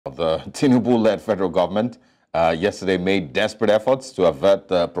The Tinubu-led federal government yesterday made desperate efforts to avert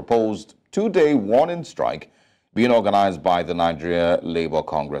the proposed two-day warning strike being organized by the Nigeria Labour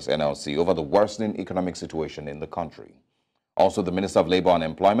Congress, NLC, over the worsening economic situation in the country. Also, the Minister of Labour and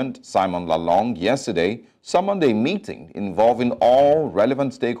Employment, Simon Lalong, yesterday summoned a meeting involving all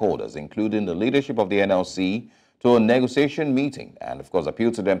relevant stakeholders, including the leadership of the NLC, to a negotiation meeting and, of course,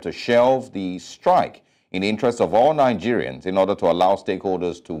 appealed to them to shelve the strike in the interest of all Nigerians in order to allow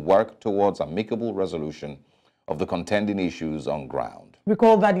stakeholders to work towards amicable resolution of the contending issues on ground.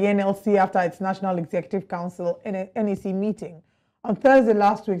 Recall that the NLC, after its National Executive Council NEC meeting on Thursday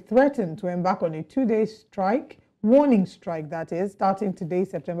last week, threatened to embark on a two-day strike, warning strike that is, starting today,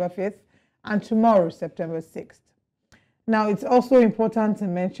 September 5th, and tomorrow, September 6th. Now, it's also important to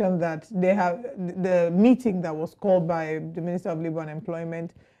mention that they have the meeting that was called by the Minister of Labour and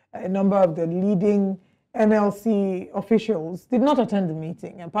Employment. A number of the leading NLC officials did not attend the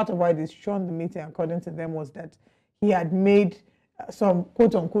meeting, and part of why they shunned the meeting, according to them, was that he had made some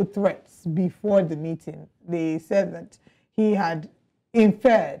quote-unquote threats before the meeting. They said that he had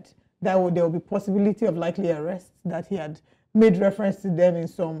inferred that there would be possibility of likely arrest, that he had made reference to them in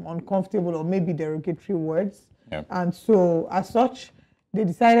some uncomfortable or maybe derogatory words. Yep. And so, as such, they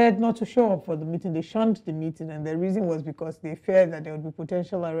decided not to show up for the meeting. They shunned the meeting, and the reason was because they feared that there would be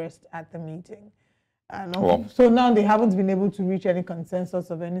potential arrest at the meeting. And so now they haven't been able to reach any consensus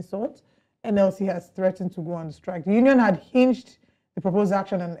of any sort. NLC has threatened to go on strike. The union had hinged the proposed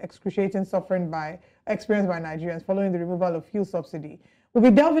action on excruciating suffering experienced by Nigerians following the removal of fuel subsidy. We'll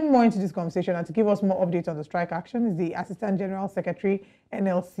be delving more into this conversation, and to give us more updates on the strike action is the Assistant General Secretary,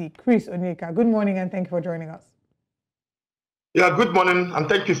 NLC, Chrys Onyeka. Good morning, and thank you for joining us. Yeah, good morning, and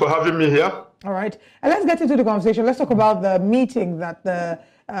thank you for having me here. All right, and let's get into the conversation. Let's talk about the meeting that the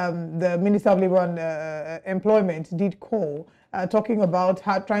Minister of Labour and Employment did call, talking about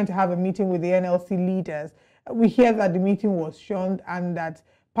trying to have a meeting with the NLC leaders. We hear that the meeting was shunned, and that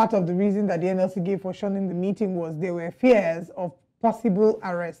part of the reason that the NLC gave for shunning the meeting was there were fears of possible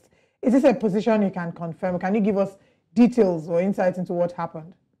arrest. Is this a position you can confirm? Can you give us details or insights into what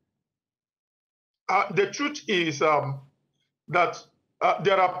happened? The truth is that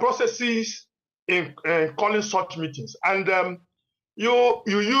there are processes in calling such meetings, and you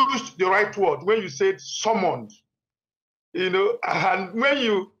used the right word when you said summoned. And when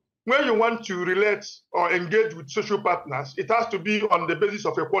you want to relate or engage with social partners, it has to be on the basis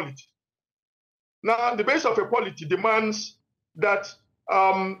of equality. Now, the basis of equality demands that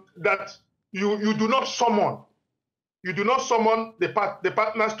that you do not summon the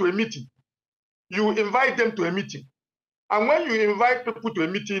partners to a meeting. You invite them to a meeting, and when you invite people to a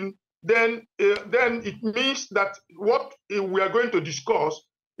meeting, then it means that what we are going to discuss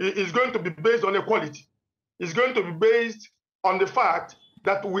is going to be based on equality. It's going to be based on the fact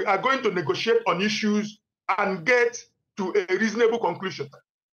that we are going to negotiate on issues and get to a reasonable conclusion.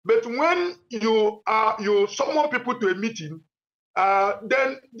 But when you summon people to a meeting,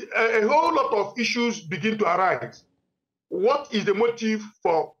 then a whole lot of issues begin to arise. What is the motive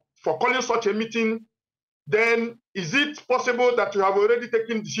for calling such a meeting? Then is it possible that you have already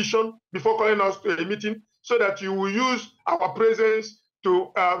taken decision before calling us to a meeting, so that you will use our presence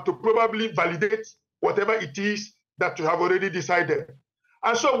to probably validate whatever it is that you have already decided?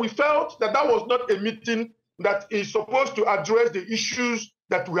 And so we felt that that was not a meeting that is supposed to address the issues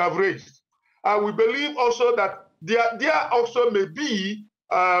that we have raised. We believe also that there also may be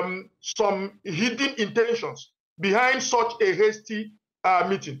some hidden intentions behind such a hasty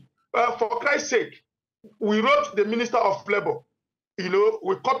meeting. For Christ's sake, we wrote the Minister of Labour.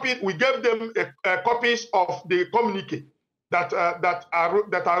 We gave them copies of the communique that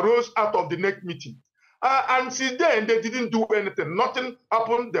arose out of the NEC meeting. And since then, they didn't do anything. Nothing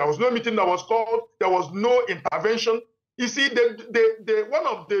happened. There was no meeting that was called. There was no intervention. You see, one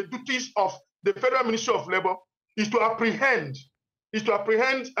of the duties of the Federal Ministry of Labour is to apprehend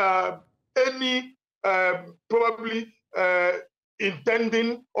any probably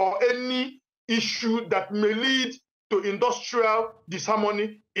intending or any issue that may lead to industrial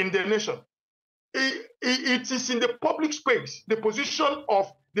disharmony in the nation. It is in the public space, the position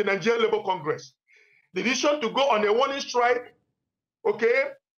of the Nigerian Labour Congress. The decision to go on a warning strike,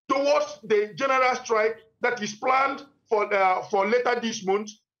 towards the general strike that is planned for later this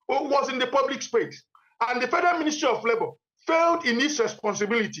month, was in the public space. And the Federal Ministry of Labour failed in its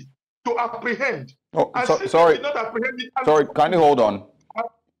responsibility to apprehend. Sorry, did not apprehend it. Sorry, kindly hold on.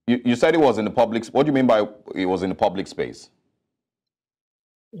 You said it was in the public. What do you mean by it was in the public space?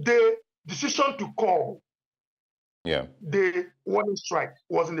 The decision to call the warning strike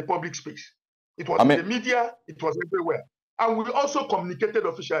was in the public space. It was in the media, it was everywhere. And we also communicated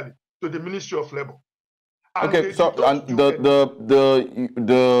officially to the Ministry of Labor. And okay, so and the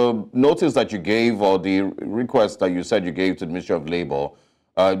notice that you gave, or the request that you said you gave to the Ministry of Labor,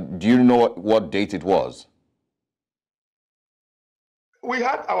 do you know what date it was? We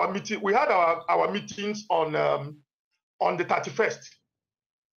had our meeting. We had our meetings on the 31st.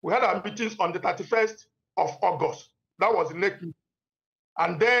 We had our meetings on the 31st of August. That was the next meeting.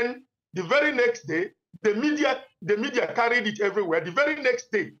 And then the very next day, the media carried it everywhere. The very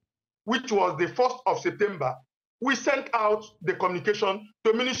next day, which was the 1st of September, we sent out the communication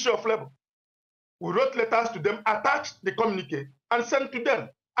to the Ministry of Labor. We wrote letters to them, attached the communique, and sent to them.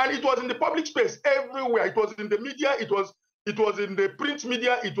 And it was in the public space everywhere. It was in the media, it was in the print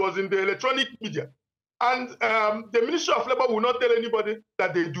media, it was in the electronic media. And the Ministry of Labor will not tell anybody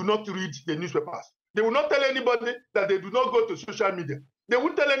that they do not read the newspapers. They will not tell anybody that they do not go to social media. They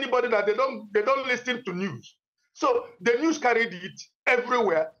won't tell anybody that they don't listen to news. So the news carried it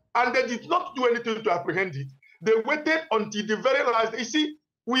everywhere, and they did not do anything to apprehend it. They waited until the very last. You see,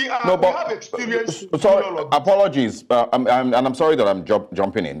 we have experience. Sorry, apologies, I'm sorry that I'm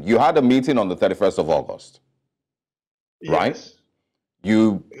jumping in. You had a meeting on the 31st of August, right? Yes.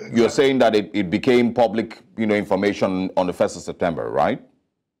 You're saying that it became public, information on the 1st of September, right?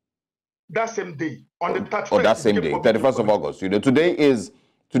 That same day, on the 31st. Or that same day, 31st of August. Today is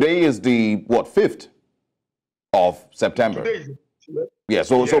the what, 5th of September? Today is, yeah.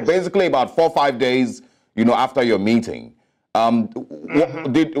 So yes. So basically about 4 or 5 days, after your meeting.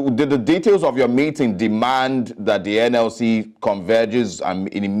 Did the details of your meeting demand that the NLC converges an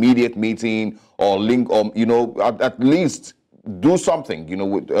immediate meeting, or link, or at least do something,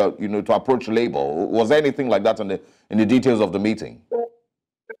 to approach labor? Was there anything like that in the details of the meeting?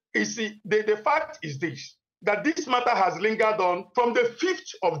 You see, the fact is this, that this matter has lingered on from the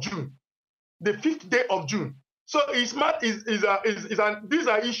 5th of June, the 5th day of June. So these are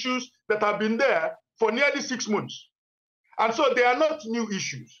issues that have been there for nearly 6 months. And so they are not new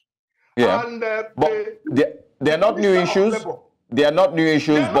issues. Yeah, and, but they're not new issues. They are not new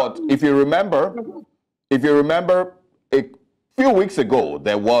issues. But if you remember, a few weeks ago,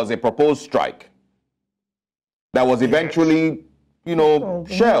 there was a proposed strike that was eventually,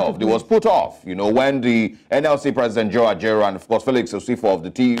 shelved. It was put off. When the NLC President Joe Ajero and, of course, Felix Osifo of the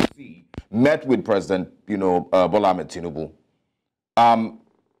TUC met with President, Bola Ahmed Tinubu.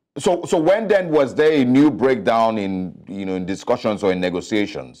 So when then was there a new breakdown in in discussions or in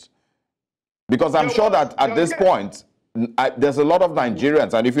negotiations? Because I'm sure that at this point there's a lot of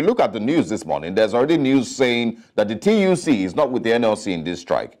Nigerians, and if you look at the news this morning, there's already news saying that the TUC is not with the NLC in this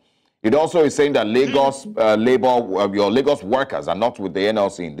strike. It also is saying that Lagos your Lagos workers are not with the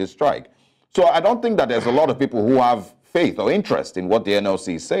NLC in this strike. So I don't think that there's a lot of people who have faith or interest in what the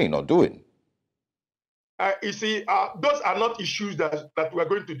NLC is saying or doing. You see, those are not issues that we're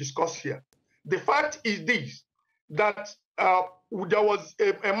going to discuss here. The fact is this, that there was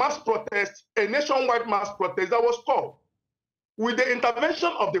a mass protest, a nationwide mass protest that was called, with the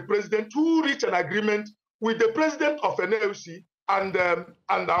intervention of the president, who reached an agreement with the president of NLC and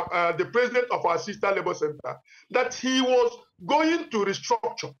the president of our sister labor center, that he was going to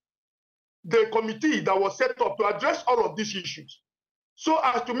restructure the committee that was set up to address all of these issues so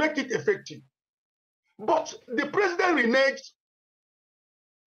as to make it effective. But the president reneged.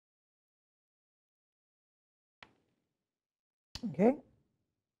 Okay.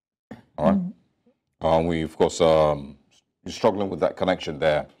 All right. We, of course, struggling with that connection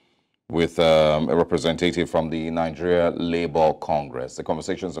there with a representative from the Nigeria Labour Congress. The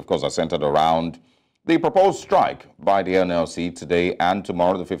conversations, of course, are centered around the proposed strike by the NLC today and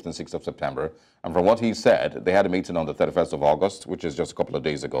tomorrow, the 5th and 6th of September. And from what he said, they had a meeting on the 31st of August, which is just a couple of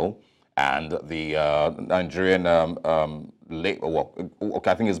days ago. And the Nigerian okay,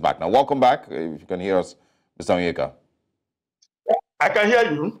 I think he's back now. Welcome back. If you can hear us, Mr. Onyeka. I can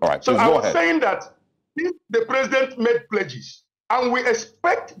hear you. All right, so I was ahead. saying that if the president made pledges, and we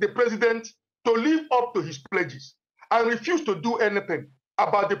expect the president to live up to his pledges and refuse to do anything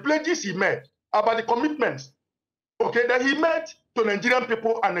about the pledges he made, about the commitments, okay, that he made to Nigerian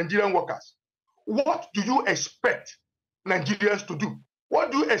people and Nigerian workers, what do you expect Nigerians to do?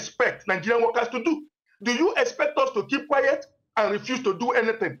 What do you expect Nigerian workers to do? Do you expect us to keep quiet and refuse to do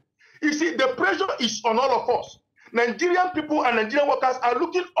anything? You see, the pressure is on all of us. Nigerian people and Nigerian workers are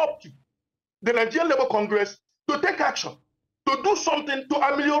looking up to the Nigerian Labour Congress to take action, to do something to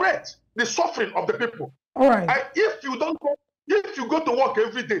ameliorate the suffering of the people. All right. And if you go to work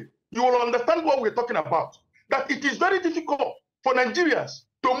every day, you will understand what we're talking about. That it is very difficult for Nigerians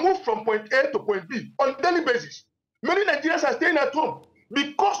to move from point A to point B on a daily basis. Many Nigerians are staying at home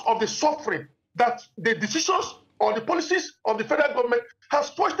because of the suffering that the decisions or the policies of the federal government has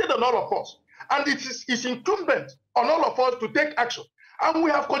foisted on all of us. And it's incumbent on all of us to take action. And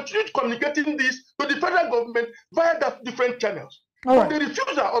we have continued communicating this to the federal government via the different channels. But the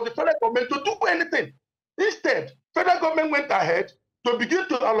refusal of the federal government to do anything. Instead, federal government went ahead to begin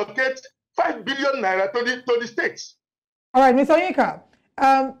to allocate 5 billion naira to the states. All right, Mr. Onyeka,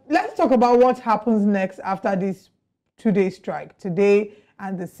 let's talk about what happens next after this two-day strike, today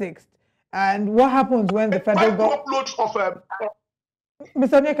and the 6th. And what happens when the federal government...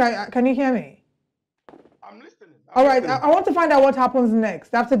 Mr. Onyeka, can you hear me? I'm listening. All right, I want to find out what happens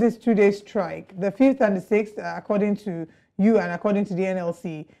next after this two-day strike. The 5th and the 6th, according to you and according to the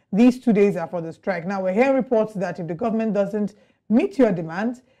NLC, these 2 days are for the strike. Now, we're hearing reports that if the government doesn't meet your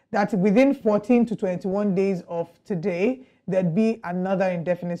demands, that within 14 to 21 days of today, there'd be another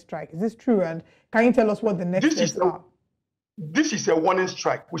indefinite strike. Is this true? And can you tell us what the next steps are? This is a warning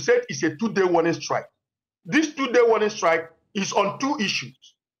strike. We said it's a 2-day warning strike. This 2-day warning strike is on 2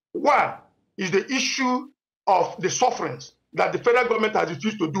 issues. One is the issue of the sufferings that the federal government has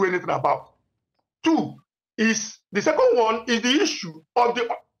refused to do anything about. 2 is the second one is the issue of the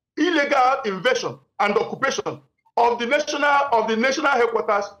illegal invasion and occupation of the national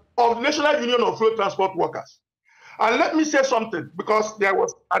headquarters of the National Union of Road Transport Workers. And let me say something, because there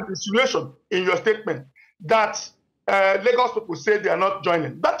was an insinuation in your statement that Lagos people say they are not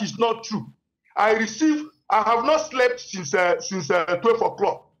joining. That is not true. I have not slept since 12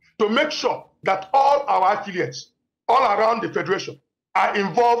 o'clock to make sure that all our affiliates all around the Federation are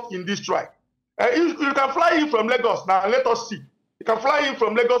involved in this strike. You can fly in from Lagos now, let us see. You can fly in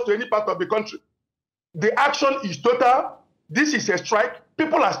from Lagos to any part of the country. The action is total. This is a strike.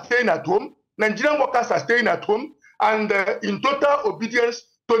 People are staying at home. Nigerian workers are staying at home and in total obedience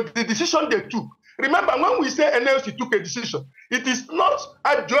to the decision they took. Remember, when we say NLC took a decision, it is not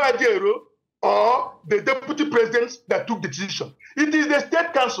Adjo Ajero or the deputy presidents that took the decision. It is the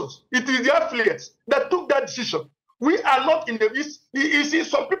state councils, it is the affiliates that took that decision. We are not in the... You see,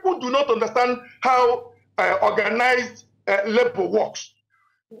 some people do not understand how organized labor works.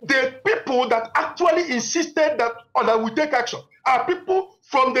 The people that actually insisted that we take action are people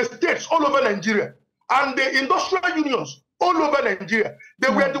from the states all over Nigeria and the industrial unions all over Nigeria. They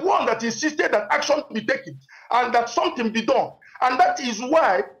were the ones that insisted that action be taken and that something be done. And that is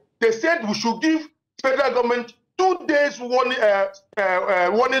why they said we should give federal government 2 days warning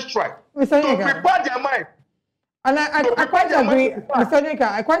strike to prepare their mind. And I quite agree, Mr.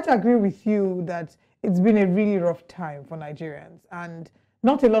 Onyeka, I quite agree with you that it's been a really rough time for Nigerians, and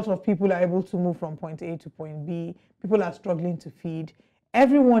not a lot of people are able to move from point A to point B. People are struggling to feed.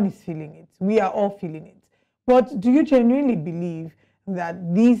 Everyone is feeling it. We are all feeling it. But do you genuinely believe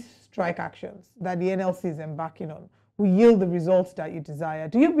that these strike actions that the NLC is embarking on will yield the results that you desire?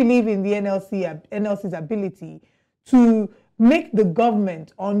 Do you believe in the NLC's ability to make the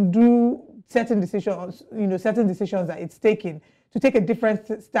government undo certain decisions, certain decisions that it's taken, to take a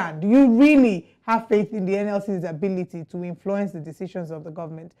different stand? Do you really have faith in the NLC's ability to influence the decisions of the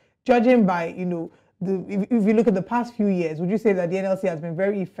government? Judging by, if you look at the past few years, would you say that the NLC has been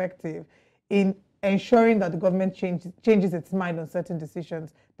very effective in ensuring that the government changes its mind on certain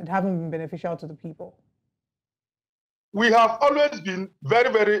decisions that haven't been beneficial to the people? We have always been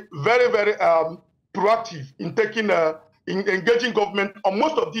very, very, very, very proactive in engaging government on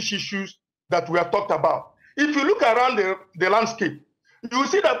most of these issues that we have talked about. If you look around the landscape, you will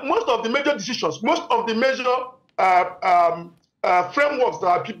see that most of the major decisions, most of the major frameworks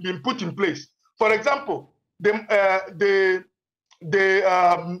that have been put in place. For example, the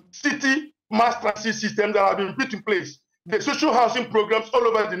city mass transit system that have been put in place, the social housing programs all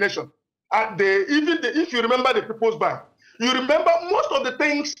over the nation, and if you remember the People's Bank, you remember most of the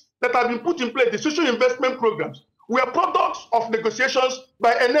things that have been put in place, the social investment programs, were products of negotiations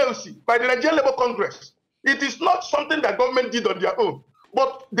by NLC, by the Nigerian Labour Congress. It is not something that government did on their own,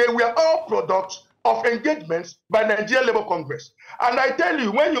 but they were all products of engagements by Nigerian Labour Congress. And I tell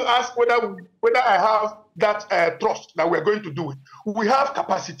you, when you ask whether I have that trust that we're going to do it, we have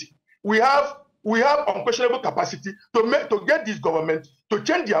capacity. We have unquestionable capacity to get this government to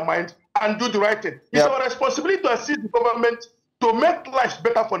change their mind and do the right thing. It's our responsibility to assist the government to make lives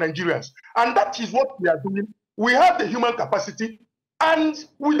better for Nigerians. And that is what we are doing. We have the human capacity, and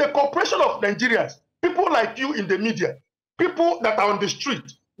with the cooperation of Nigerians, people like you in the media, people that are on the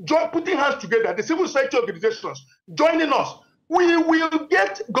street, putting hands together, the civil society organizations, joining us, we will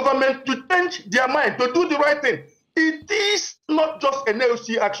get government to change their mind, to do the right thing. It is not just an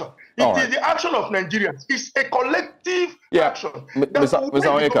NLC action. It is the action of Nigerians. It's a collective action that will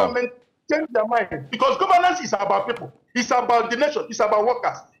make the government change their mind, because governance is about people. It's about the nation. It's about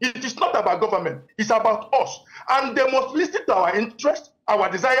workers. It is not about government. It's about us. And they must listen to our interests, our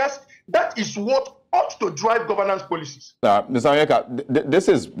desires. That is what ought to drive governance policies. Mr. Onyeka, this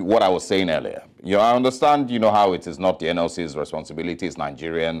is what I was saying earlier. I understand, how it is not the NLC's responsibility, it's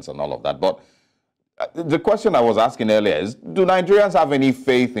Nigerians and all of that. But the question I was asking earlier is, do Nigerians have any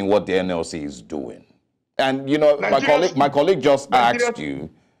faith in what the NLC is doing? And, my colleague just asked you,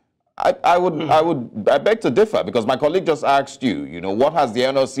 I beg to differ, because my colleague just asked you, what has the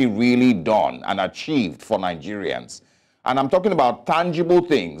NLC really done and achieved for Nigerians? And I'm talking about tangible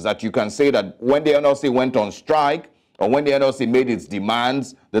things that you can say that when the NLC went on strike or when the NLC made its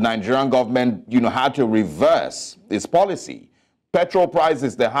demands, the Nigerian government, had to reverse its policy. Petrol price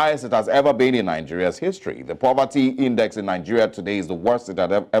is the highest it has ever been in Nigeria's history. The poverty index in Nigeria today is the worst it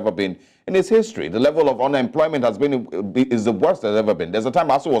had ever been in its history. The level of unemployment is the worst it has ever been. There's a time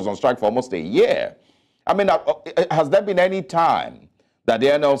ASU was on strike for almost a year. I mean, has there been any time that the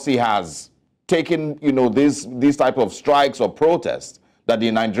NLC has taken, these type of strikes or protests that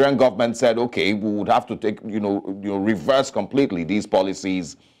the Nigerian government said, okay, we would have to take, reverse completely these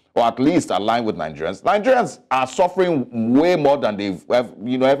policies, or at least align with Nigerians? Nigerians are suffering way more than they've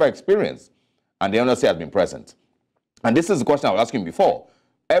ever experienced, and the NLC has been present. And this is the question I was asking before.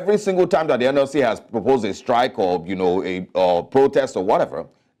 Every single time that the NLC has proposed a strike or a protest or whatever,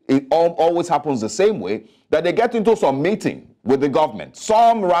 it always happens the same way, that they get into some meeting with the government,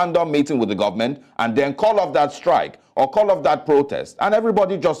 some random meeting with the government, and then call off that strike or call off that protest, and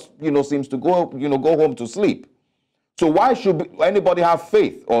everybody just seems to go home to sleep. So why should anybody have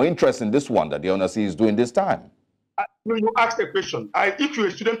faith or interest in this one that the NLC is doing this time? You asked a question. If you're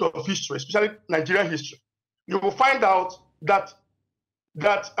a student of history, especially Nigerian history, you will find out that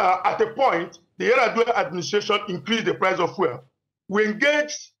at a point, the Yar'Adua administration increased the price of fuel. We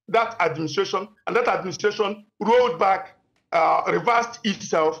engaged that administration, and that administration rolled back, reversed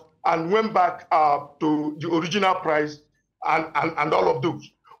itself, and went back to the original price and all of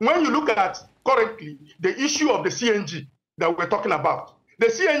those. When you look at currently the issue of the CNG that we're talking about, the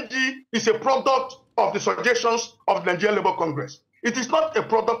CNG is a product of the suggestions of the Nigerian Labour Congress. It is not a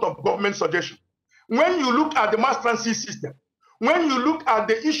product of government suggestion. When you look at the mass transit system, when you look at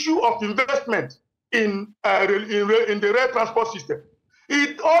the issue of investment in the rail transport system,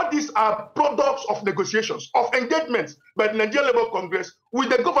 all these are products of negotiations, of engagements by the Nigerian Labour Congress with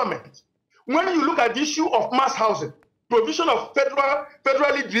the government. When you look at the issue of mass housing, provision of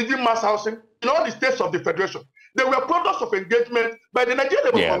federally driven mass housing in all the states of the federation, they were products of engagement by the Nigerian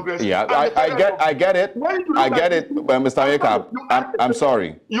Labour Congress. Yeah, I get it. I get it, Mr. Onyeka. I'm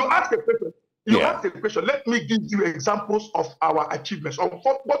sorry. You asked a question. Asked a question. Let me give you examples of our achievements, of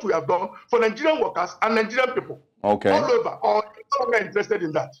what we have done for Nigerian workers and Nigerian people. Okay. All over. Or I'm not interested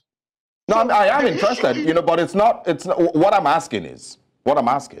in that. No, so I am interested, but it's not what I'm asking is,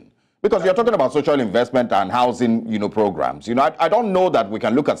 because you're talking about social investment and housing, programs. I don't know that we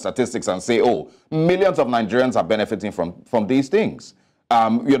can look at statistics and say, oh, millions of Nigerians are benefiting from these things.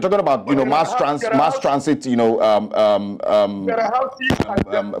 You're talking about, mass transit, there are houses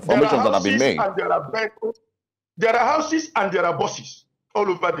formations that have been made. There are houses and there are buses all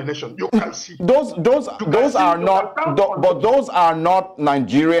over the nation. You can see those are not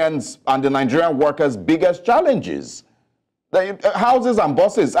Nigerians and the Nigerian workers' biggest challenges. Houses and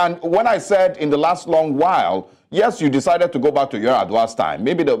buses. And when I said in the last long while, yes, you decided to go back to Yar'Adua's time.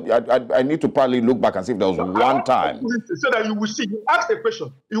 Maybe I need to probably look back and see if there was one time. So that you will see. You asked a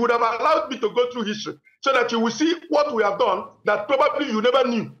question. You would have allowed me to go through history so that you will see what we have done that probably you never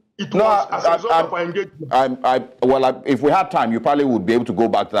knew it was as a result of our engagement. If we had time, you probably would be able to go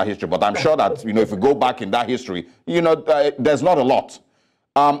back to that history. But I'm sure that, if we go back in that history, there's not a lot.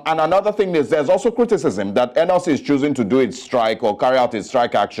 And another thing is there's also criticism that NLC is choosing to do its strike or carry out its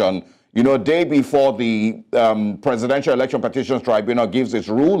strike action, day before the Presidential Election Petitions Tribunal gives its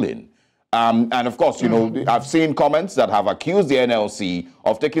ruling. And of course, I've seen comments that have accused the NLC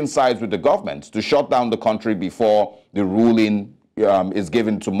of taking sides with the government to shut down the country before the ruling is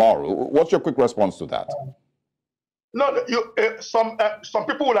given tomorrow. What's your quick response to that? No, some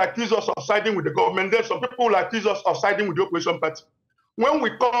people will accuse us of siding with the government. Then some people will accuse us of siding with the opposition party. When we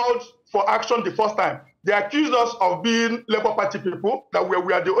called for action the first time, they accused us of being Labour Party people, that we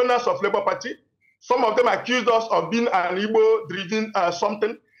are the owners of Labour Party. Some of them accused us of being an Igbo-driven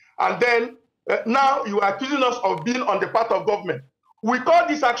something. And then now you are accusing us of being on the part of government. We called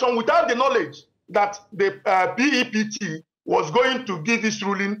this action without the knowledge that the PEPT was going to give this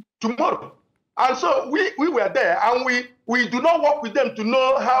ruling tomorrow. And so we were there, and we do not work with them to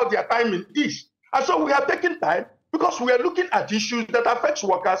know how their timing is. And so we have taken time because we are looking at issues that affects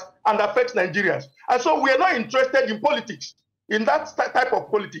workers and affects Nigerians. And so we are not interested in politics, in that type of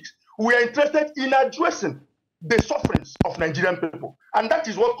politics. We are interested in addressing the sufferings of Nigerian people. And that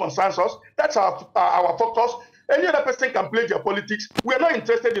is what concerns us. That's our focus. Any other person can play their politics. We are not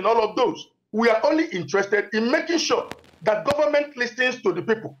interested in all of those. We are only interested in making sure that government listens to the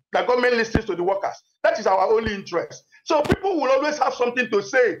people, that government listens to the workers. That is our only interest. So people will always have something to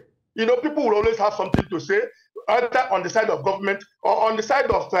say. You know, people will always have something to say, either on the side of government or on the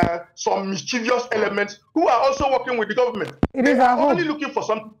side of some mischievous elements who are also working with the government. They are only looking for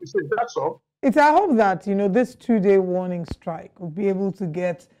something to say, that's all. It's our hope that, you know, this 2-day warning strike will be able to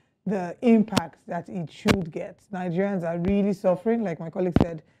get the impact that it should get. Nigerians are really suffering. Like my colleague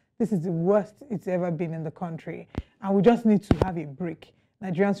said, this is the worst it's ever been in the country. And we just need to have a break.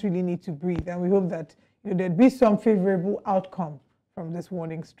 Nigerians really need to breathe. And we hope that, you know, there'd be some favorable outcome from this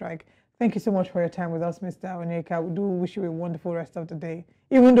warning strike. Thank you so much for your time with us, Mr. Onyeka. We do wish you a wonderful rest of the day,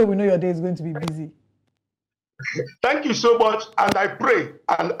 even though we know your day is going to be busy. Thank you so much. And I pray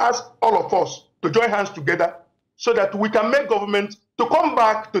and ask all of us to join hands together so that we can make government to come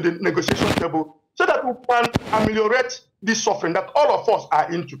back to the negotiation table so that we can ameliorate this suffering that all of us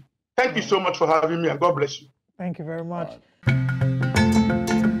are into. Thank you so much for having me, and God bless you. Thank you very much.